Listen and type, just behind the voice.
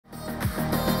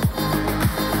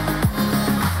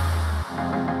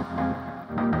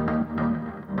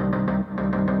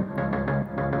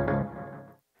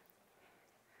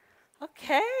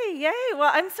yay.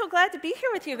 Well, I'm so glad to be here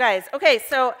with you guys. Okay,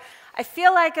 so I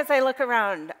feel like as I look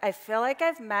around, I feel like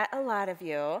I've met a lot of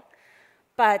you,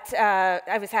 but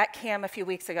I was at CAM a few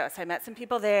weeks ago, so I met some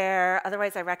people there.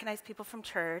 Otherwise, I recognize people from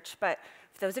church. But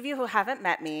for those of you who haven't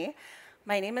met me,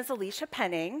 my name is Alicia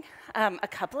Penning. A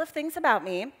couple of things about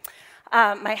me.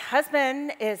 My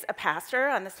husband is a pastor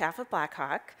on the staff of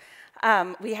Blackhawk.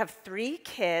 We have 3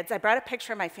 kids. I brought a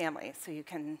picture of my family so you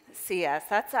can see us.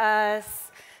 That's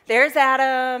us. There's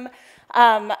Adam.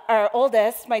 Our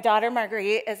oldest, my daughter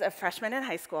Marguerite, is a freshman in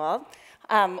high school.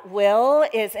 Will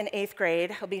is in 8th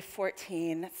grade. He'll be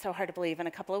 14. It's so hard to believe in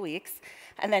a couple of weeks.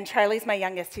 And then Charlie's my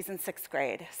youngest. He's in 6th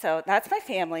grade. So that's my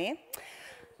family.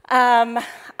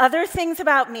 Other things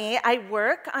about me, I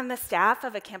work on the staff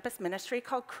of a campus ministry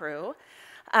called Cru.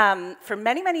 For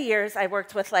many, many years, I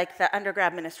worked with the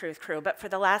undergrad ministry with Cru, but for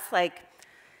the last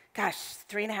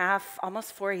 3.5,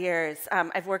 almost 4 years,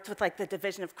 I've worked with the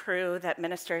division of Cru that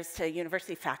ministers to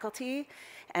university faculty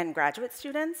and graduate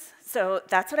students. So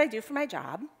that's what I do for my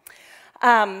job.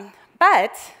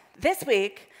 But this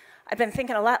week, I've been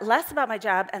thinking a lot less about my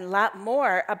job and a lot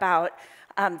more about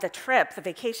the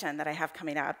vacation that I have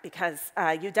coming up, because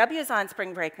UW is on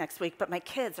spring break next week, but my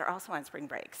kids are also on spring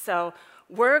break. So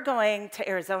we're going to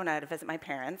Arizona to visit my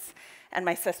parents and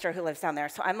my sister who lives down there.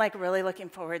 So I'm really looking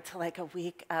forward to a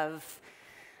week of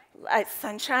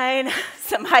sunshine,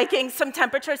 some hiking, some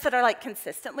temperatures that are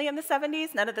consistently in the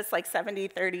 70s, none of this 70,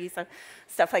 30, so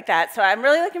stuff like that. So I'm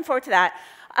really looking forward to that.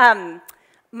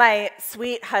 My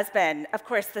sweet husband, of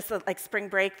course, this spring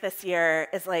break this year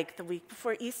is the week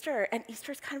before Easter, and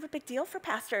Easter is kind of a big deal for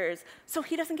pastors, so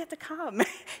he doesn't get to come.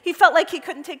 He felt like he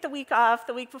couldn't take the week off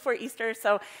the week before Easter.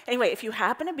 So anyway, if you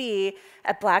happen to be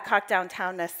at Blackhawk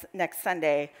downtown next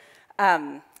Sunday,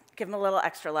 give him a little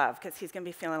extra love, because he's going to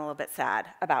be feeling a little bit sad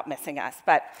about missing us.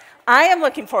 But I am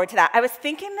looking forward to that. I was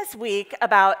thinking this week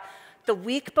about the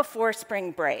week before spring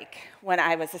break when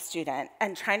I was a student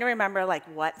and trying to remember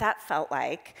what that felt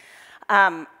like.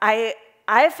 I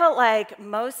felt like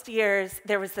most years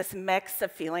there was this mix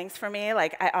of feelings for me.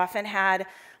 I often had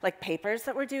papers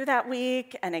that were due that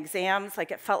week and exams.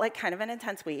 It felt like kind of an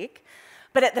intense week.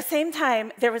 But at the same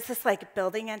time, there was this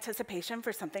building anticipation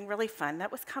for something really fun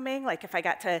that was coming. If I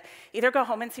got to either go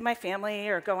home and see my family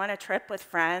or go on a trip with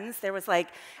friends, there was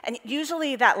and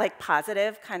usually that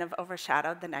positive kind of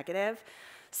overshadowed the negative.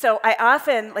 So I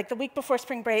often, the week before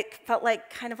spring break felt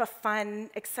kind of a fun,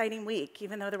 exciting week,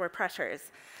 even though there were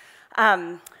pressures.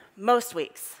 Most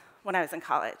weeks when I was in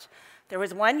college. There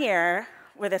was one year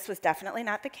where this was definitely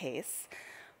not the case.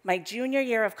 My junior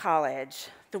year of college,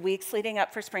 the weeks leading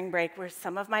up for spring break were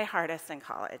some of my hardest in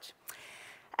college.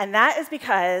 And that is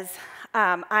because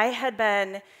I had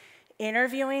been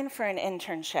interviewing for an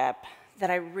internship that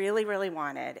I really, really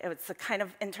wanted. It was the kind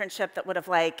of internship that would have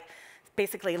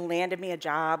basically landed me a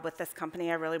job with this company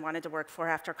I really wanted to work for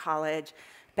after college,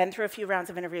 been through a few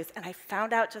rounds of interviews, and I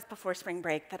found out just before spring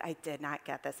break that I did not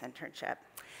get this internship.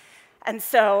 And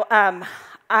so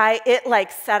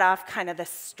it set off kind of this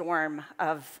storm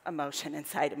of emotion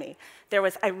inside of me.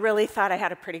 I really thought I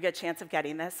had a pretty good chance of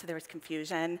getting this, so there was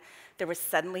confusion. There was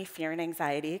suddenly fear and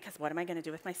anxiety, because what am I going to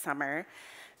do with my summer?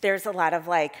 There's a lot of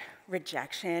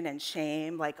rejection and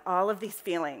shame, all of these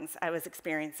feelings I was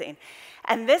experiencing.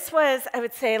 And this was, I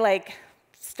would say,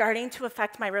 starting to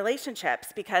affect my relationships,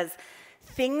 because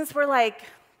things were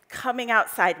coming out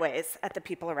sideways at the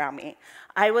people around me.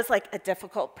 I was a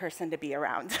difficult person to be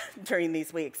around during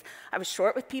these weeks. I was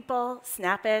short with people,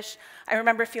 snappish. I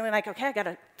remember feeling okay, I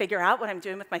gotta figure out what I'm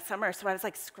doing with my summer. So I was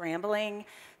scrambling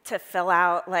to fill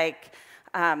out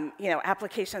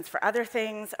applications for other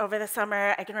things over the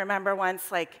summer. I can remember once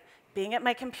being at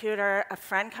my computer, a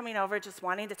friend coming over just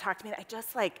wanting to talk to me. I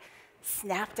just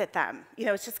snapped at them.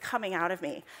 It's just coming out of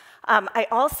me. I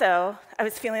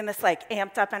was feeling this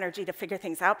amped up energy to figure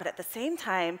things out, but at the same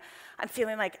time, I'm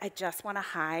feeling I just want to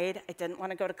hide. I didn't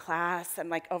want to go to class.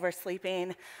 I'm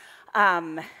oversleeping.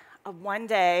 One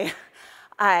day,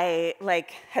 I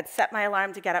had set my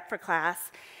alarm to get up for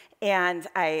class, and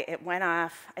it went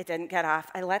off. I didn't get off.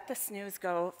 I let the snooze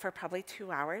go for probably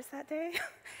 2 hours that day,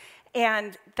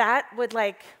 and that would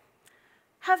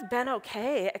have been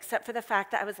okay, except for the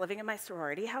fact that I was living in my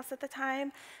sorority house at the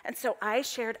time. And so I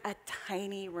shared a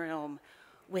tiny room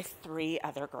with 3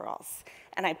 other girls.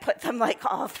 And I put them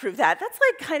all through that. That's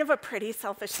kind of a pretty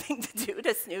selfish thing to do,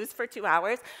 to snooze for 2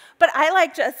 hours. But I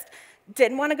just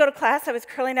didn't want to go to class. I was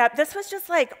curling up. This was just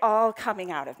all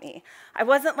coming out of me. I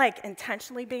wasn't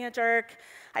intentionally being a jerk.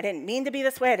 I didn't mean to be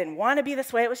this way. I didn't want to be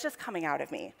this way. It was just coming out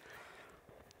of me.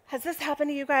 Has this happened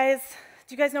to you guys?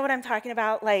 Do you guys know what I'm talking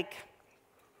about?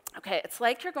 Okay, it's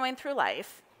you're going through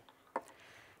life,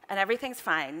 and everything's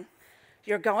fine.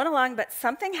 You're going along, but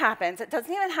something happens. It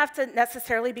doesn't even have to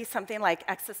necessarily be something like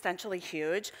existentially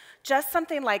huge, just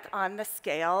something like on the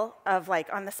scale of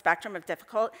like on the spectrum of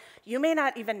difficult. You may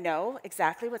not even know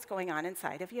exactly what's going on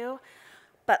inside of you,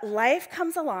 but life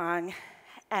comes along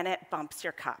and it bumps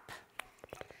your cup.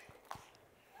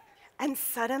 And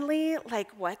suddenly, like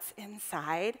what's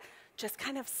inside just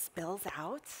kind of spills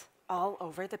out all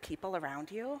over the people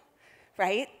around you,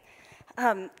 right?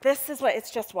 This is what,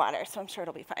 it's just water, so I'm sure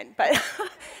it'll be fine. But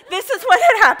this is what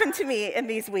had happened to me in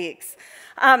these weeks.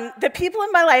 The people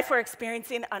in my life were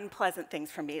experiencing unpleasant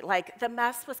things for me, like the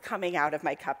mess was coming out of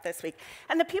my cup this week.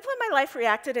 And the people in my life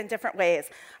reacted in different ways.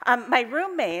 My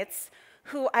roommates,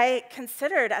 who I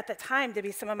considered at the time to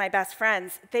be some of my best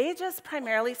friends, they just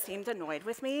primarily seemed annoyed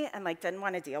with me and like didn't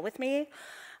want to deal with me.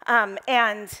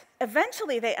 And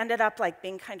eventually they ended up like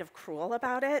being kind of cruel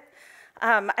about it.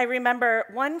 I remember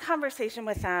one conversation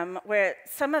with them where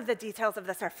some of the details of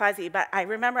this are fuzzy, but I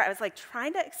remember I was like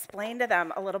trying to explain to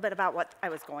them a little bit about what I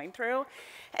was going through,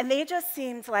 and they just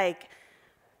seemed like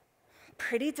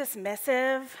pretty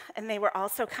dismissive, and they were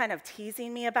also kind of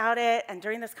teasing me about it. And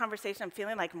during this conversation, I'm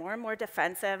feeling like more and more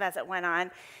defensive as it went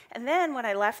on. And then when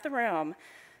I left the room,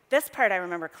 this part I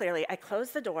remember clearly, I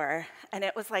closed the door, and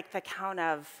it was like the count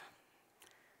of,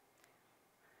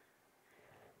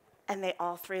 and they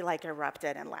all three like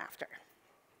erupted in laughter.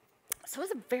 So it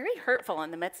was very hurtful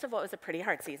in the midst of what was a pretty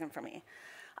hard season for me.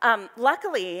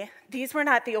 Luckily, these were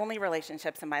not the only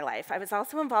relationships in my life. I was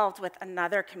also involved with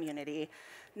another community.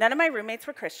 None of my roommates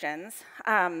were Christians.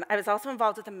 I was also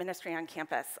involved with a ministry on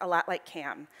campus, a lot like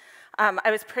Cam.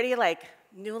 I was pretty like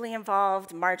newly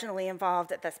involved, marginally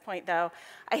involved at this point, though.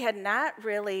 I had not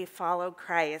really followed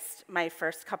Christ my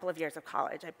first couple of years of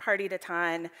college. I partied a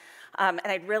ton, and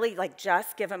I'd really like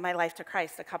just given my life to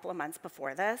Christ a couple of months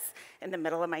before this, in the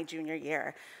middle of my junior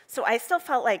year. So I still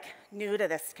felt like new to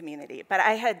this community, but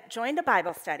I had joined a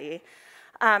Bible study,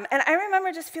 and I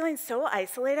remember just feeling so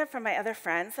isolated from my other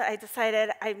friends that I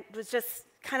decided I was just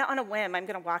kind of on a whim, I'm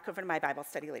going to walk over to my Bible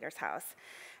study leader's house.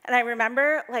 And I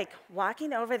remember like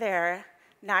walking over there,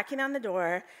 knocking on the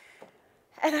door,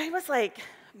 and I was like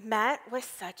met with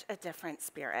such a different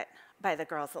spirit by the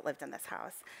girls that lived in this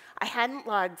house. I hadn't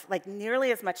logged like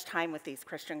nearly as much time with these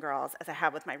Christian girls as I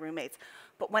had with my roommates,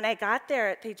 but when I got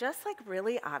there, they just like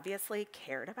really obviously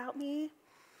cared about me.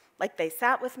 Like they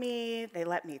sat with me, they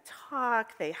let me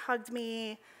talk, they hugged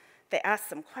me, they asked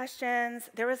some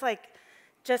questions. There was like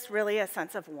just really a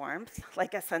sense of warmth,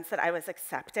 like a sense that I was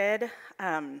accepted,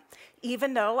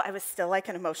 even though I was still like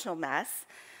an emotional mess.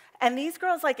 And these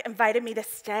girls like invited me to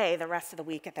stay the rest of the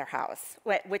week at their house,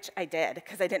 which I did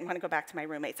because I didn't want to go back to my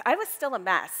roommates. I was still a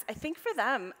mess. I think for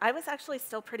them, I was actually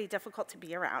still pretty difficult to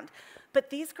be around.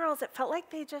 But these girls, it felt like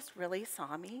they just really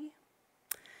saw me,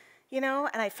 you know,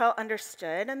 and I felt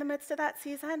understood in the midst of that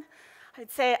season. I'd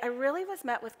say I really was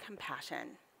met with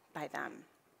compassion by them.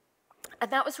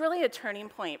 And that was really a turning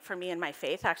point for me in my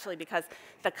faith, actually, because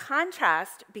the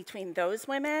contrast between those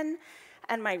women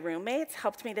and my roommates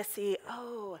helped me to see,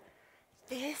 oh,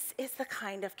 this is the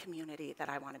kind of community that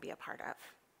I want to be a part of.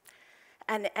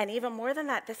 And even more than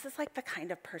that, this is like the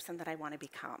kind of person that I want to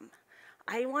become.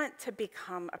 I want to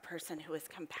become a person who is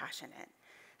compassionate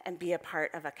and be a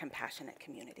part of a compassionate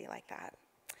community like that.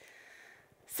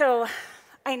 So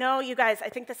I know you guys, I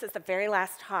think this is the very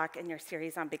last talk in your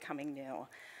series on Becoming New.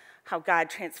 How God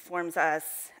transforms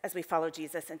us as we follow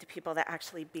Jesus into people that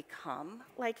actually become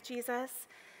like Jesus.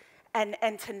 And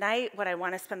tonight, what I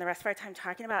want to spend the rest of our time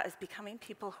talking about is becoming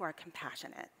people who are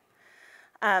compassionate.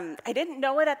 I didn't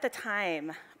know it at the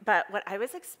time, but what I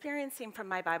was experiencing from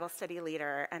my Bible study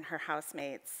leader and her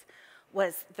housemates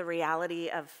was the reality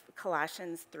of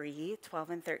Colossians 3:12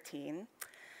 and 13.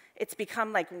 It's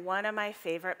become like one of my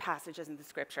favorite passages in the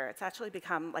scripture. It's actually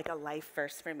become like a life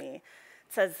verse for me.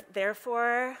 It says,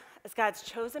 therefore, as God's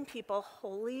chosen people,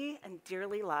 holy and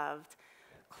dearly loved,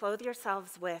 clothe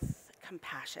yourselves with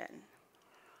compassion,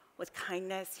 with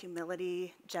kindness,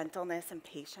 humility, gentleness, and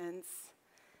patience.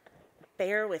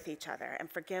 Bear with each other and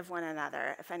forgive one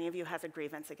another. If any of you has a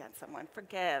grievance against someone,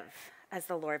 forgive as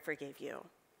the Lord forgave you.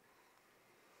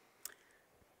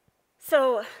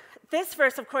 So this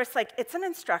verse, of course, like it's an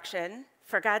instruction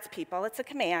for God's people. It's a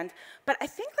command. But I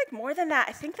think like more than that,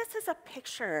 I think this is a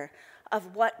picture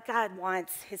of what God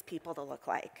wants his people to look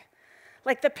like.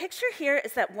 Like the picture here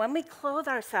is that when we clothe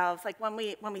ourselves, like when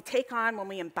we take on, when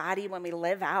we embody, when we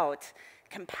live out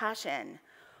compassion,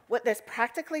 what this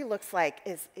practically looks like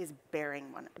is bearing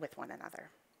with one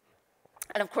another.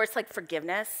 And of course, like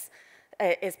forgiveness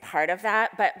is part of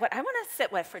that. But what I want to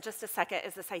sit with for just a second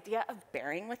is this idea of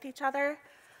bearing with each other.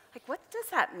 Like, what does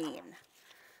that mean?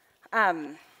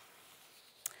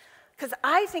 Because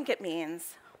I think it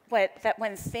means that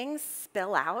when things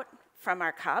spill out from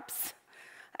our cups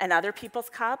and other people's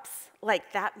cups,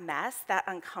 like that mess, that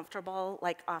uncomfortable,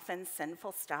 like often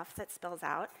sinful stuff that spills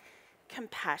out,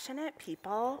 compassionate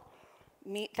people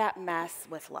meet that mess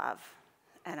with love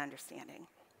and understanding.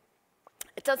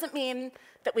 It doesn't mean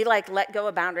that we like let go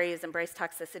of boundaries, embrace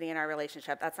toxicity in our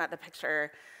relationship. That's not the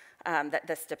picture that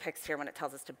this depicts here when it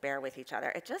tells us to bear with each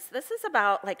other. This is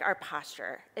about like our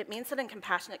posture. It means that in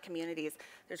compassionate communities,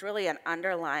 there's really an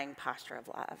underlying posture of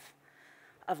love,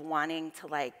 of wanting to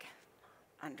like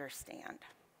understand.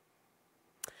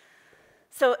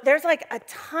 So there's like a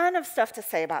ton of stuff to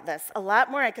say about this, a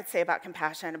lot more I could say about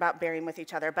compassion, about bearing with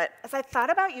each other. But as I thought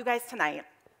about you guys tonight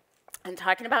and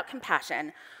talking about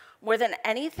compassion, more than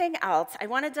anything else, I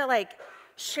wanted to like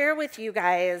share with you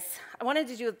guys, I wanted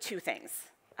to do two things.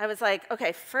 I was like,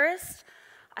 okay, first,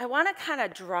 I want to kind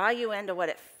of draw you into what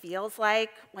it feels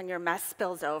like when your mess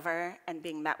spills over and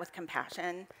being met with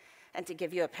compassion, and to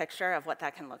give you a picture of what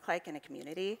that can look like in a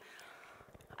community.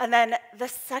 And then the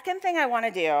second thing I want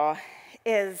to do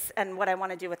is, and what I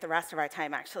want to do with the rest of our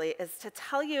time actually, is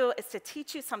to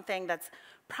teach you something that's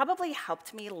probably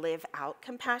helped me live out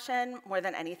compassion more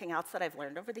than anything else that I've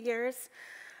learned over the years.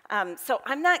 So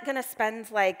I'm not going to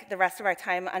spend like the rest of our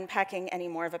time unpacking any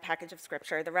more of a package of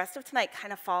scripture. The rest of tonight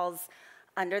kind of falls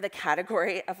under the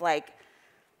category of like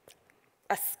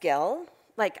a skill.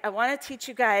 Like I want to teach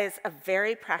you guys a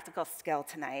very practical skill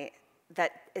tonight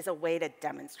that is a way to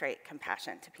demonstrate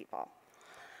compassion to people.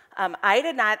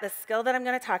 The skill that I'm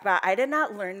going to talk about, I did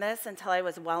not learn this until I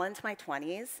was well into my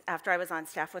 20s, after I was on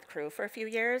staff with Cru for a few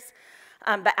years.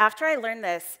 But after I learned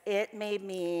this, it made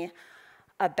me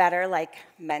a better like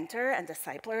mentor and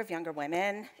discipler of younger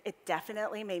women. It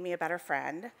definitely made me a better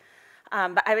friend.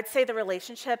 But I would say the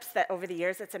relationships that over the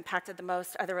years it's impacted the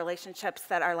most are the relationships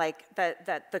that are like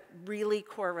the really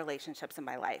core relationships in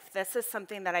my life. This is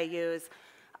something that I use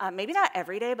maybe not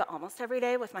every day, but almost every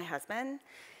day with my husband.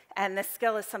 And this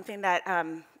skill is something that,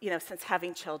 since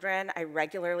having children, I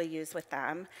regularly use with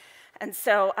them. And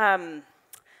so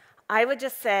I would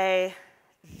just say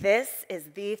this is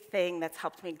the thing that's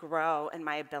helped me grow in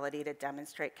my ability to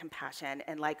demonstrate compassion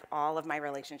in like all of my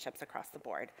relationships across the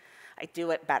board. I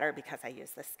do it better because I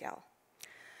use this skill.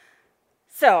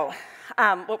 So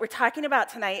what we're talking about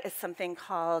tonight is something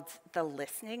called the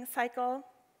listening cycle.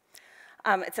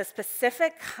 It's a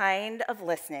specific kind of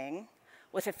listening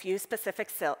with a few specific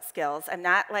skills. I'm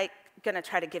not like going to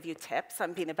try to give you tips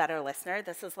on being a better listener.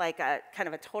 This is like a kind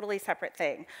of a totally separate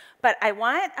thing. But I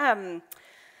want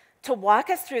to walk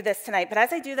us through this tonight. But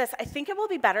as I do this, I think it will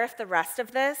be better if the rest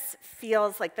of this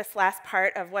feels like this last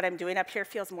part of what I'm doing up here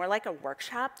feels more like a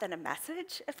workshop than a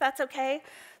message, if that's okay.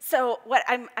 So what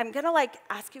I'm going to like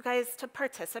ask you guys to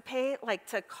participate, like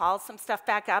to call some stuff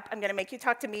back up. I'm going to make you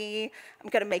talk to me. I'm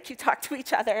going to make you talk to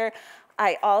each other.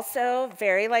 I also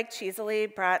very like cheesily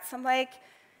brought some like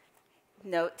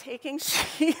note-taking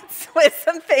sheets with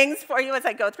some things for you as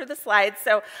I go through the slides.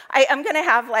 So I'm going to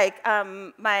have like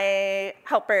my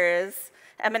helpers,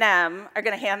 M&M, are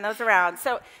going to hand those around.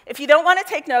 So if you don't want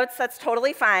to take notes, that's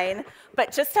totally fine.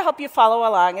 But just to help you follow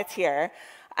along, it's here.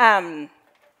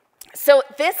 So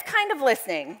this kind of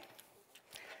listening,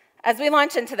 as we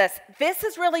launch into this, this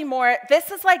is really more, this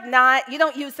is like not, you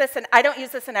don't use this, and I don't use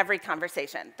this in every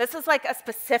conversation. This is like a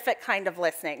specific kind of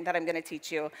listening that I'm going to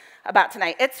teach you about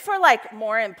tonight. It's for like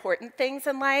more important things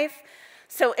in life.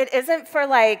 So it isn't for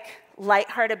like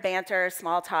lighthearted banter,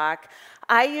 small talk.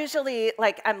 I usually,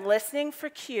 like, I'm listening for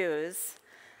cues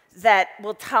that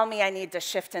will tell me I need to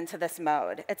shift into this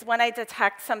mode. It's when I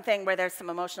detect something where there's some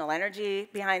emotional energy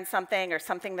behind something or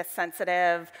something that's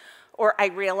sensitive, or I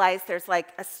realize there's like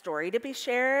a story to be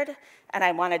shared and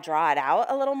I want to draw it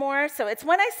out a little more. So it's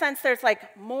when I sense there's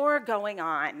like more going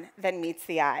on than meets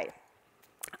the eye.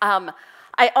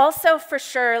 I also, for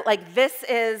sure, like this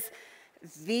is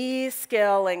the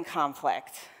skill in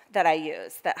conflict that I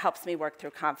use that helps me work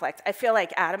through conflict. I feel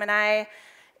like Adam and I,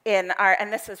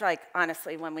 and this is like,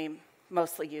 honestly, when we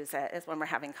mostly use it is when we're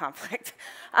having conflict.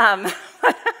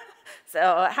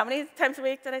 So how many times a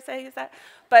week did I say I use that?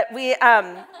 But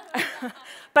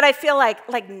but I feel like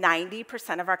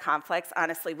 90% of our conflicts,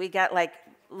 honestly, we get like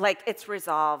it's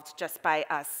resolved just by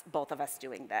us, both of us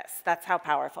doing this. That's how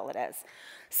powerful it is.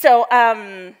 So,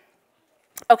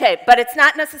 okay, but it's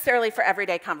not necessarily for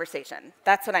everyday conversation.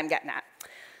 That's what I'm getting at.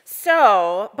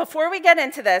 So before we get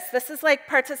into this, this is like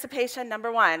participation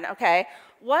number one, okay?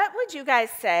 What would you guys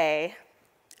say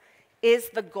is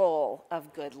the goal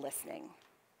of good listening?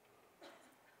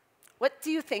 What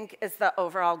do you think is the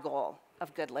overall goal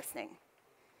of good listening?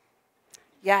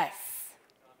 Yes.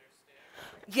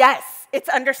 Yes, it's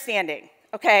understanding.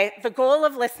 okay? The goal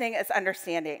of listening is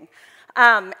understanding.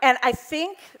 And I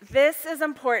think this is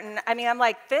important. I mean, I'm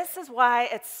like, this is why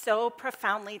it's so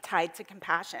profoundly tied to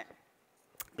compassion.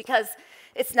 Because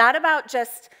it's not about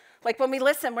just, like when we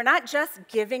listen, we're not just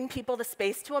giving people the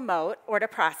space to emote or to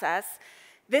process.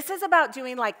 This is about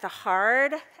doing like the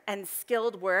hard and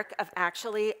skilled work of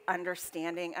actually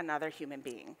understanding another human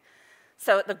being.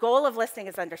 So the goal of listening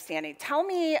is understanding. Tell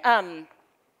me,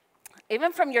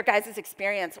 even from your guys'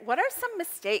 experience, what are some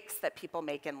mistakes that people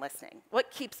make in listening? What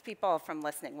keeps people from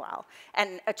listening well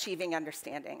and achieving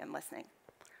understanding and listening?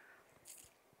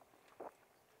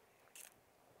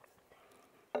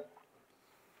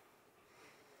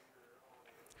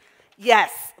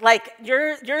 Yes, like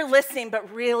you're listening,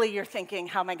 but really you're thinking,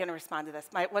 how am I going to respond to this?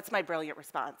 What's my brilliant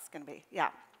response going to be? Yeah.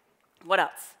 What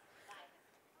else?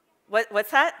 What's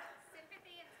that?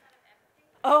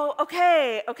 Oh,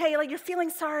 okay, like you're feeling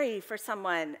sorry for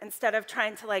someone instead of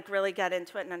trying to like really get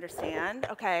into it and understand.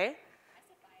 Okay.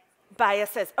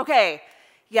 Biases. Okay.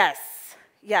 Yes.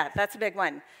 Yeah, that's a big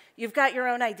one. You've got your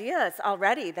own ideas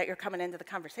already that you're coming into the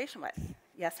conversation with.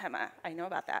 Yes, Hema, I know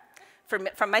about that.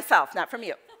 From myself, not from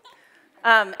you.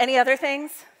 Any other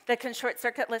things that can short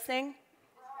circuit listening?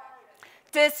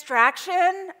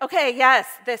 Distraction. Okay, yes,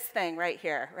 this thing right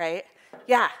here, right?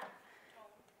 Yeah.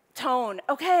 Tone.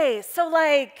 Okay, so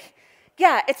like,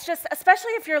 yeah, it's just,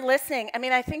 especially if you're listening, I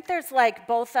mean, I think there's like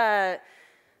both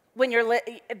when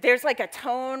there's like a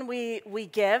tone we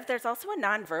give, there's also a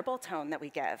nonverbal tone that we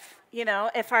give. You know,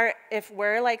 if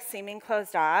we're like seeming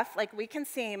closed off, like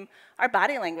our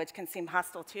body language can seem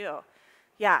hostile too.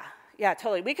 Yeah,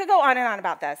 totally. We could go on and on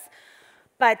about this.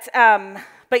 But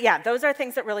yeah, those are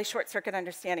things that really short circuit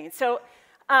understanding. So,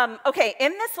 okay,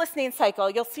 in this listening cycle,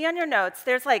 you'll see on your notes,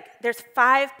 there's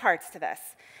 5 parts to this.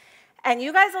 And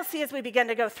you guys will see as we begin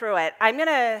to go through it.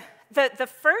 The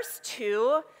first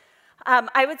 2,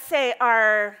 I would say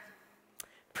are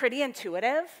pretty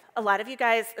intuitive. A lot of you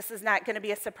guys, this is not going to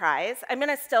be a surprise. I'm going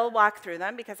to still walk through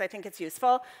them because I think it's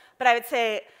useful. But I would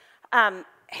say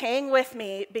hang with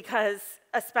me because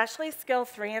especially skill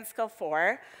 3 and skill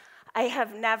 4, I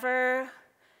have never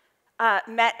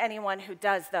met anyone who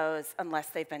does those unless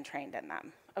they've been trained in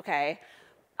them, okay?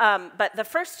 But the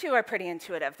first 2 are pretty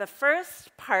intuitive. The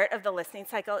first part of the listening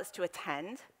cycle is to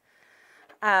attend.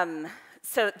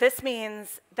 So this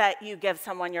means that you give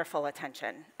someone your full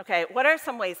attention, okay? What are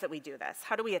some ways that we do this?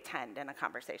 How do we attend in a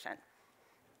conversation?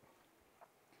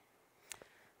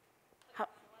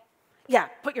 Yeah,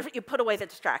 you put away the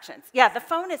distractions. Yeah, the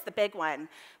phone is the big one.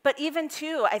 But even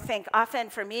too, I think often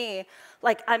for me,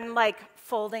 like I'm like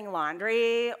folding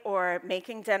laundry or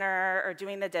making dinner or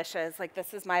doing the dishes. Like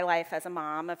this is my life as a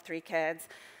mom of 3 kids.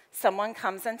 Someone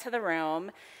comes into the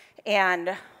room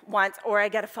and or I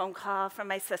get a phone call from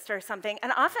my sister or something.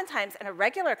 And oftentimes in a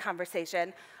regular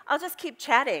conversation, I'll just keep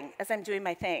chatting as I'm doing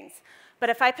my things. But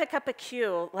if I pick up a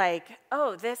cue like,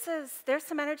 oh, there's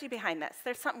some energy behind this.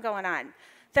 There's something going on.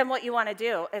 Then what you want to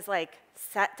do is like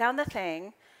set down the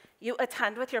thing. You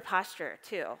attend with your posture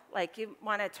too. Like you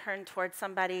want to turn towards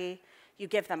somebody. You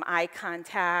give them eye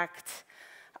contact.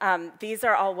 These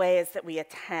are all ways that we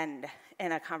attend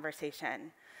in a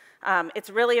conversation. It's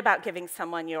really about giving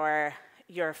someone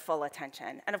your full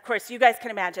attention. And of course, you guys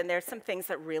can imagine there's some things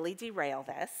that really derail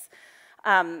this.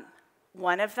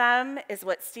 One of them is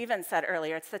what Stephen said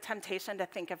earlier. It's the temptation to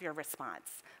think of your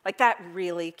response. Like that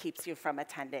really keeps you from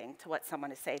attending to what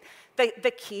someone is saying.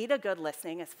 The key to good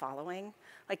listening is following.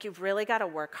 Like you've really got to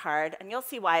work hard, and you'll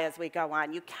see why as we go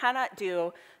on. You cannot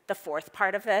do the 4th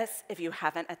part of this if you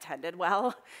haven't attended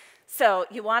well. So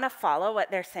you want to follow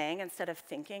what they're saying instead of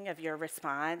thinking of your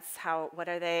response. What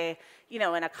are they, in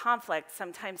a conflict,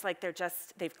 sometimes like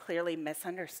they've clearly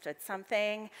misunderstood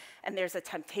something, and there's a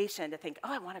temptation to think,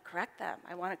 oh, I want to correct them.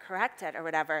 I want to correct it or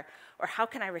whatever. Or how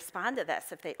can I respond to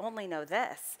this if they only know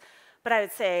this? But I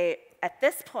would say at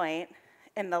this point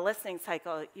in the listening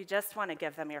cycle, you just want to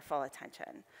give them your full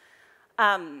attention.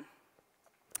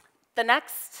 The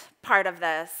next part of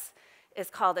this is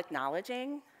called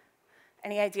acknowledging.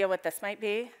 Any idea what this might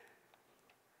be?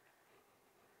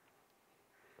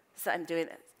 So I'm doing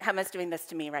this. Hema's doing this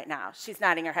to me right now. She's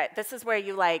nodding her head. This is where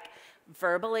you like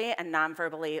verbally and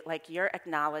non-verbally, like you're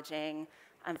acknowledging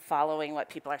and following what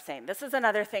people are saying. This is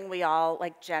another thing we all,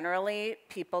 like generally,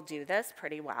 people do this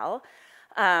pretty well.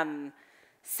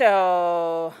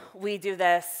 So we do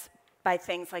this by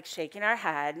things like shaking our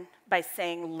head, by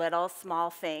saying little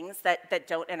small things that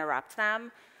don't interrupt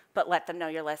them, but let them know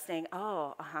you're listening.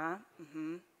 Oh,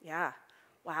 yeah,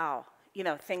 wow,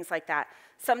 things like that.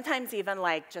 Sometimes even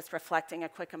like just reflecting a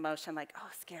quick emotion like, oh,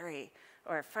 scary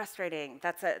or frustrating.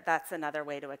 That's another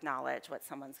way to acknowledge what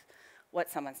someone's what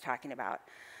someone's talking about.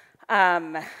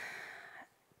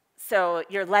 So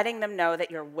you're letting them know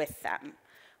that you're with them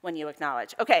when you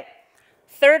acknowledge. Okay,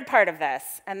 third part of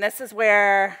this, and this is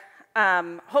where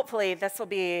hopefully this will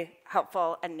be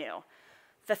helpful and new.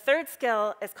 The third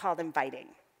skill is called inviting.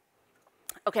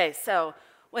 Okay, so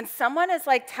when someone is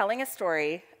like telling a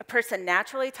story, a person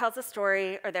naturally tells a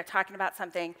story or they're talking about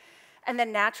something, and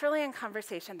then naturally in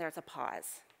conversation there's a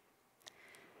pause.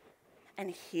 And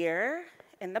here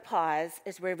in the pause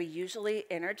is where we usually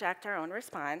interject our own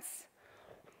response,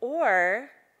 or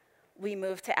we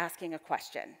move to asking a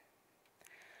question.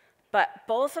 But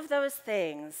both of those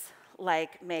things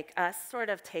like make us sort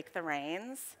of take the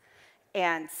reins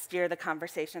and steer the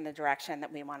conversation in the direction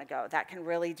that we want to go. That can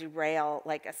really derail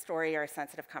like a story or a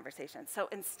sensitive conversation. So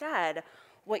instead,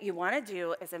 what you want to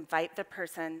do is invite the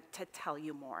person to tell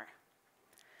you more.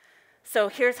 So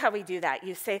here's how we do that.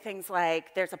 You say things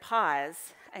like, there's a pause,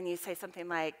 and you say something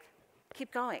like,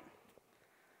 keep going,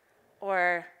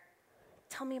 or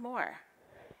tell me more,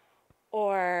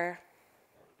 or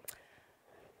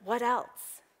what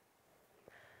else?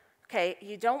 Okay,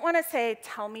 you don't want to say,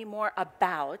 tell me more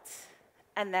about,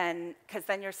 and then, because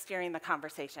then you're steering the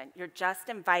conversation. You're just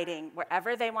inviting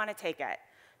wherever they want to take it.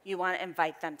 You want to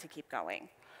invite them to keep going.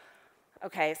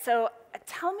 Okay, so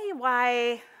tell me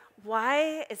why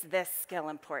is this skill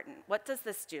important? What does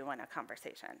this do in a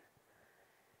conversation?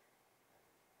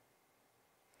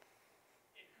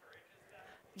 Encourages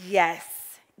them. Yes,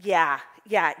 yeah.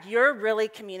 You're really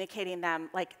communicating them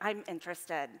like, I'm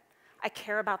interested. I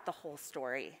care about the whole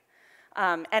story.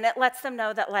 And it lets them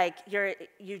know that like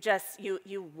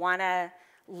you want to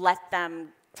let them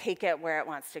take it where it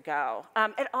wants to go.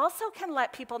 It also can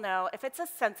let people know if it's a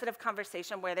sensitive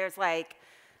conversation where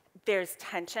there's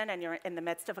tension and you're in the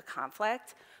midst of a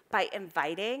conflict, by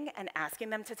inviting and asking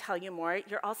them to tell you more,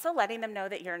 you're also letting them know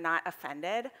that you're not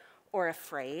offended or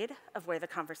afraid of where the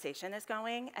conversation is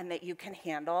going and that you can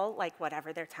handle like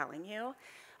whatever they're telling you,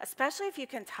 especially if you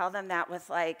can tell them that with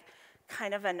like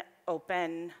kind of an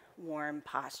open, warm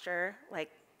posture, like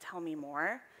tell me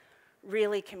more,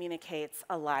 really communicates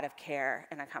a lot of care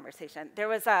in a conversation. There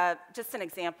was just an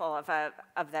example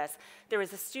of this. There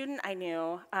was a student I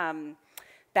knew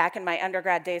back in my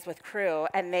undergrad days with Cru,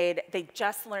 and they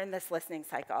just learned this listening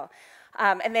cycle.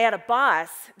 And they had a boss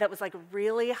that was like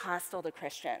really hostile to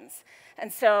Christians.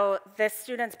 And so this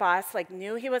student's boss like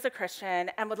knew he was a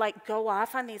Christian and would like go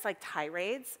off on these like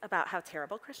tirades about how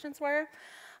terrible Christians were.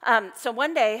 So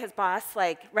one day his boss,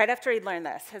 like right after he'd learned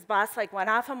this, his boss like went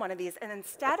off on one of these, and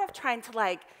instead of trying to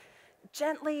like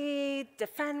gently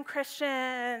defend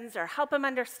Christians or help him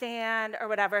understand or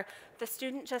whatever, the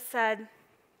student just said,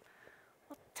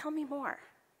 well, tell me more.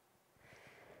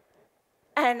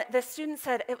 And the student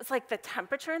said it was like the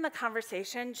temperature in the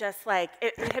conversation just like,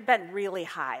 it had been really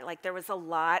high. Like there was a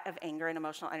lot of anger and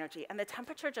emotional energy, and the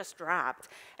temperature just dropped.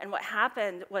 And what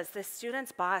happened was this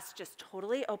student's boss just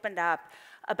totally opened up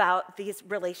about these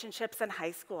relationships in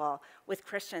high school with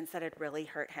Christians that had really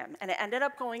hurt him. And it ended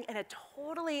up going in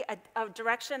a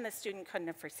direction the student couldn't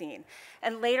have foreseen.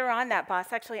 And later on, that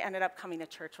boss actually ended up coming to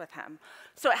church with him.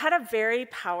 So it had a very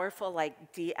powerful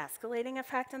like de-escalating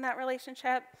effect in that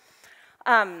relationship.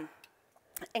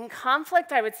 In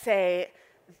conflict, I would say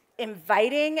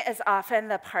inviting is often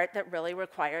the part that really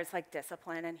requires like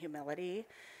discipline and humility,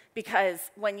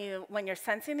 because when you're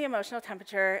sensing the emotional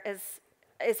temperature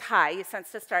is high, you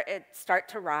sense it start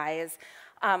to rise.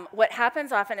 What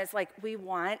happens often is like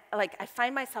I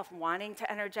find myself wanting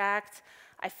to interject.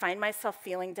 I find myself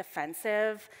feeling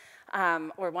defensive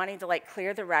or wanting to like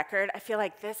clear the record. I feel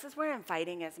like this is where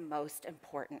inviting is most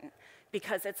important,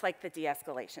 because it's like the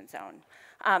de-escalation zone.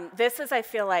 This is, I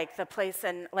feel like, the place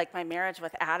in like my marriage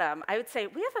with Adam. I would say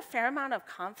we have a fair amount of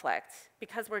conflict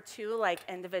because we're two like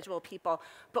individual people,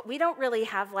 but we don't really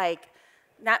have like,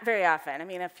 not very often, I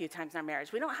mean a few times in our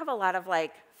marriage, we don't have a lot of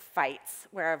like fights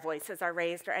where our voices are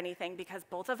raised or anything, because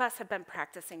both of us have been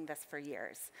practicing this for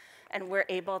years. And we're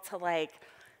able to like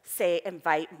say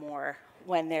invite more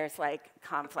when there's like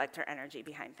conflict or energy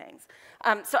behind things.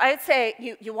 So I would say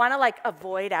you want to like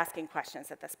avoid asking questions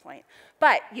at this point,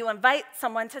 but you invite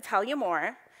someone to tell you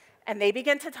more, and they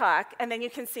begin to talk, and then you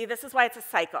can see this is why it's a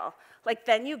cycle. Like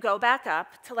then you go back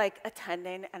up to like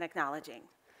attending and acknowledging,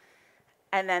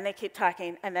 and then they keep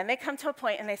talking, and then they come to a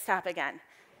point and they stop again.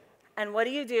 And what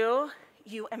do?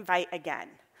 You invite again.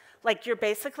 Like you're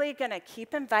basically gonna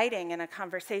keep inviting in a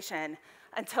conversation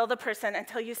until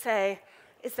you say,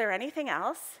 is there anything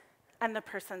else? And the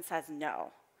person says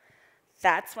no.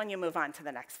 That's when you move on to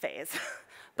the next phase.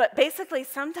 But basically,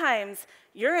 sometimes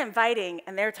you're inviting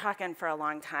and they're talking for a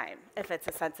long time if it's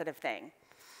a sensitive thing.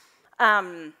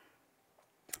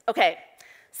 Okay,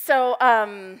 so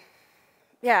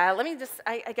yeah, let me just,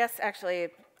 I guess actually,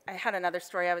 I had another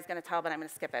story I was going to tell, but I'm going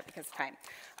to skip it because of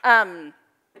time.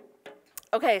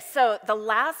 Okay, so the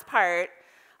last part,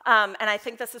 and I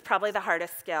think this is probably the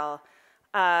hardest skill.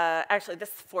 Actually, this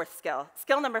is fourth skill.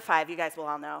 Skill number 5, you guys will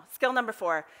all know. Skill number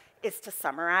 4 is to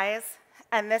summarize.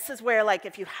 And this is where, like,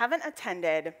 if you haven't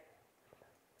attended,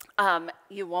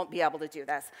 you won't be able to do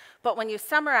this. But when you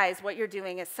summarize, what you're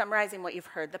doing is summarizing what you've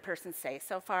heard the person say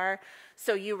so far,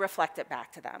 so you reflect it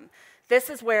back to them. This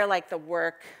is where, like, the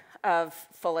work of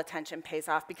full attention pays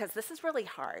off, because this is really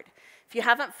hard. If you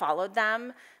haven't followed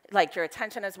them, like your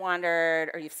attention has wandered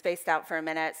or you've spaced out for a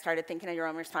minute, started thinking of your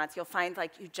own response, you'll find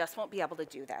like you just won't be able to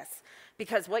do this.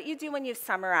 Because what you do when you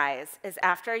summarize is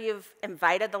after you've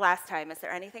invited the last time, is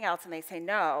there anything else, and they say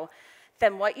no,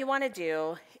 then what you want to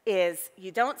do is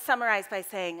you don't summarize by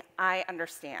saying, I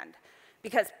understand.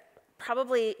 Because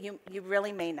probably you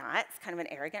really may not. It's kind of an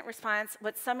arrogant response.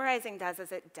 What summarizing does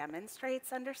is it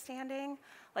demonstrates understanding.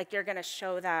 Like you're going to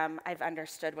show them, I've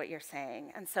understood what you're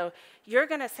saying. And so you're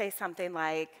going to say something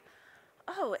like,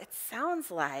 oh, it sounds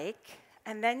like,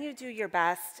 and then you do your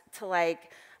best to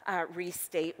like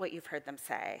restate what you've heard them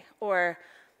say. Or,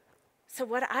 so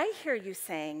what I hear you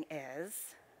saying is,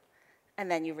 and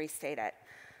then you restate it.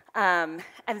 And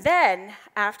then,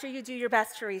 after you do your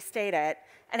best to restate it,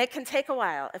 and it can take a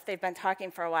while if they've been talking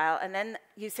for a while, and then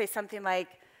you say something like,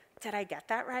 did I get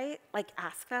that right? Like,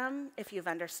 ask them if you've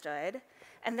understood,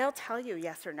 and they'll tell you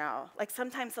yes or no. Like,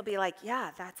 sometimes they'll be like,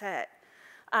 yeah, that's it.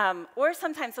 Or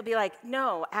sometimes they'll be like,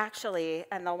 no, actually,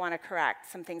 and they'll want to correct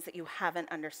some things that you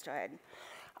haven't understood.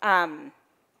 And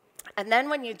then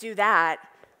when you do that,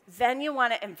 then you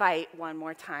want to invite one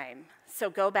more time. So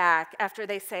go back after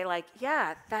they say like,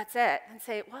 yeah, that's it, and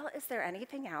say, well, is there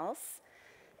anything else?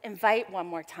 Invite one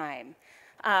more time.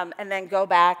 And then go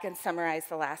back and summarize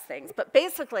the last things. But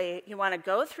basically, you want to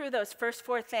go through those first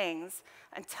 4 things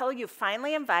until you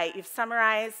finally invite, you've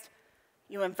summarized,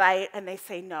 you invite, and they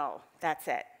say no, that's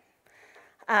it.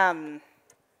 And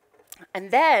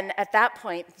then at that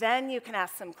point, then you can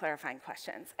ask some clarifying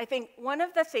questions. I think one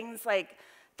of the things like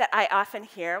that I often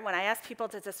hear when I ask people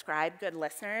to describe good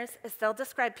listeners is they'll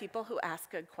describe people who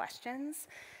ask good questions.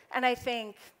 And I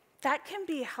think that can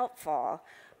be helpful,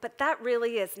 but that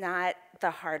really is not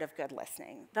the heart of good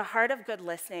listening. The heart of good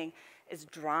listening is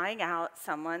drawing out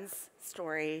someone's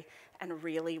story and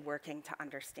really working to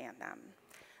understand them.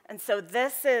 And so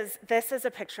this is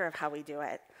a picture of how we do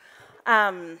it.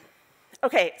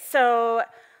 Okay, so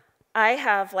I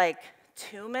have like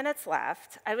 2 minutes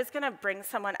left. I was going to bring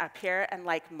someone up here and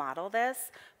like model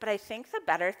this, but I think the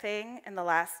better thing in the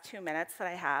last 2 minutes that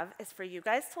I have is for you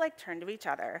guys to like turn to each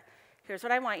other. Here's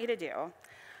what I want you to do.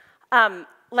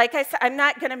 Like I said, I'm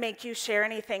not going to make you share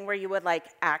anything where you would like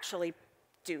actually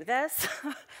do this,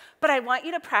 but I want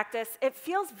you to practice. It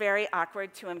feels very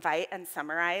awkward to invite and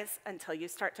summarize until you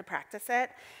start to practice it,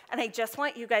 and I just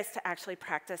want you guys to actually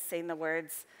practice saying the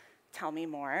words, tell me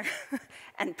more,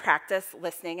 and practice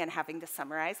listening and having to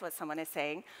summarize what someone is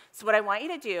saying. So what I want you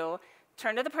to do,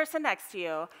 turn to the person next to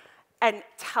you and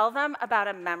tell them about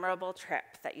a memorable trip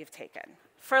that you've taken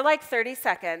for like 30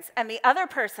 seconds, and the other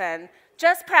person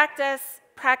just practice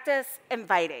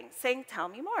inviting, saying, tell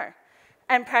me more,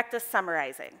 and practice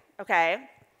summarizing, okay?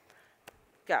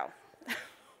 Go.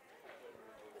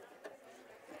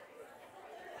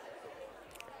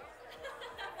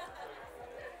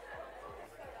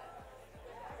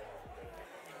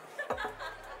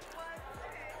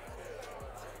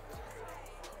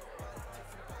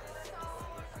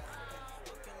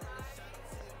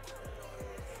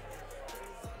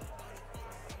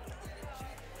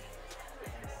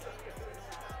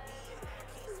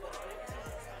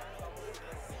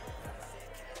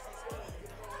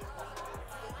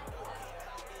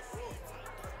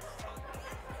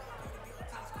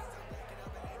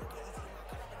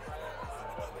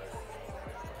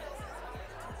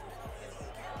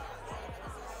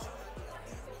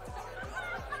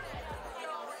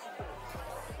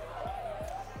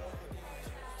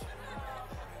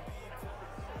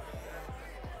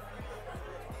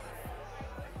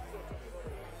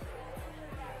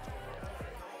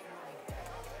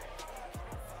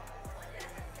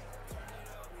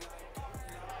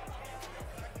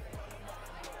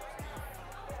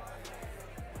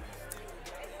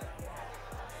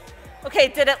 Okay,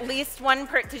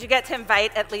 did you get to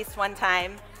invite at least one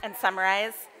time and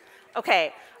summarize?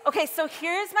 Okay, so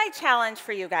here's my challenge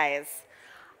for you guys.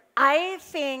 I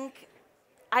think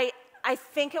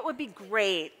it would be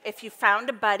great if you found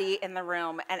a buddy in the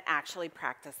room and actually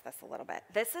practiced this a little bit.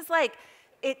 This is like,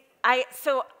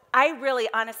 I really,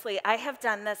 honestly, I have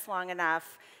done this long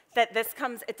enough that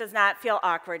it does not feel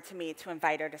awkward to me to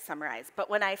invite her to summarize. But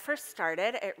when I first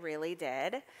started, it really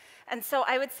did. And so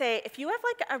I would say, if you have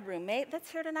like a roommate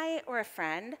that's here tonight or a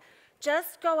friend,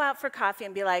 just go out for coffee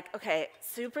and be like, okay,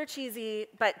 super cheesy,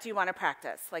 but do you want to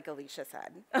practice, like Alicia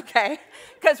said, okay?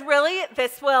 Because really,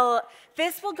 this will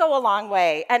go a long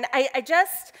way. And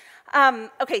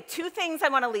okay, two things I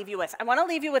want to leave you with. I want to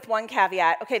leave you with one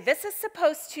caveat. Okay, this is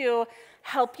supposed to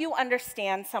help you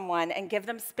understand someone and give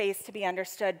them space to be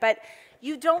understood, but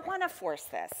you don't want to force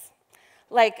this.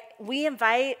 Like, we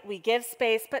invite, we give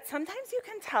space, but sometimes you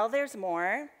can tell there's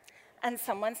more, and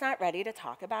someone's not ready to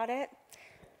talk about it,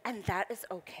 and that is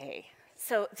okay.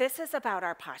 So this is about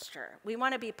our posture. We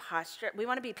want to be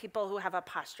people who have a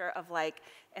posture of like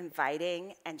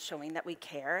inviting and showing that we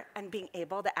care and being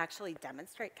able to actually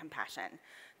demonstrate compassion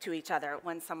to each other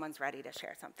when someone's ready to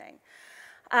share something.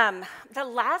 The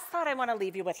last thought I want to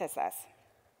leave you with is this: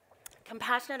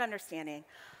 compassionate understanding.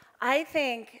 I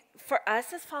think for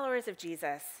us as followers of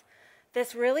Jesus,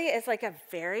 this really is like a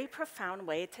very profound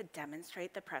way to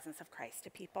demonstrate the presence of Christ to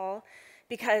people.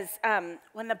 Because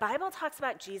when the Bible talks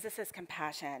about Jesus'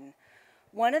 compassion,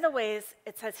 one of the ways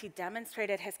it says he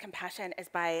demonstrated his compassion is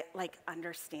by like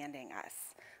understanding us.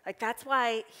 Like that's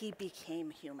why he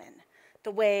became human.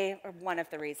 Or one of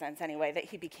the reasons anyway, that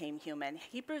he became human.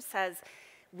 Hebrews says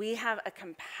we have a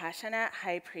compassionate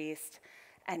high priest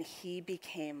and he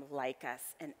became like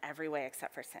us in every way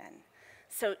except for sin.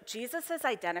 So Jesus'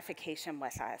 identification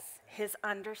with us, his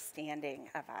understanding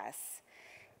of us,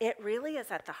 it really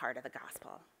is at the heart of the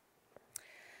gospel.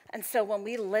 And so when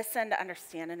we listen to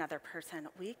understand another person,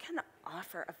 we can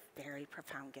offer a very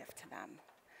profound gift to them.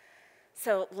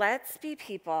 So let's be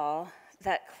people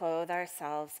that clothe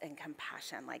ourselves in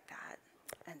compassion like that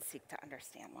and seek to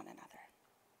understand one another.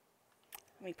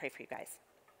 Let me pray for you guys.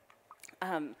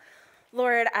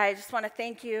 Lord, I just want to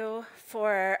thank you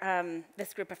for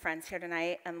this group of friends here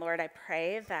tonight. And Lord, I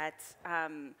pray that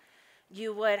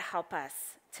you would help us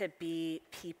to be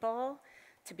people,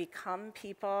 to become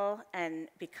people, and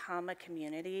become a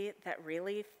community that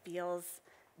really feels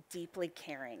deeply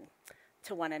caring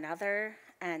to one another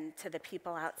and to the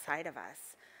people outside of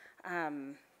us,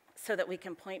 so that we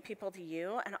can point people to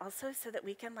you, and also so that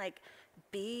we can like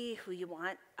be who you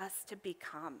want us to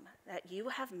become, that you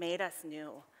have made us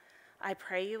new. I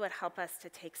pray you would help us to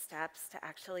take steps to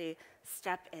actually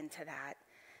step into that,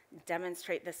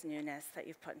 demonstrate this newness that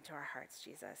you've put into our hearts,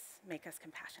 Jesus. Make us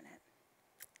compassionate.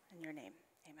 In your name,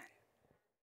 amen.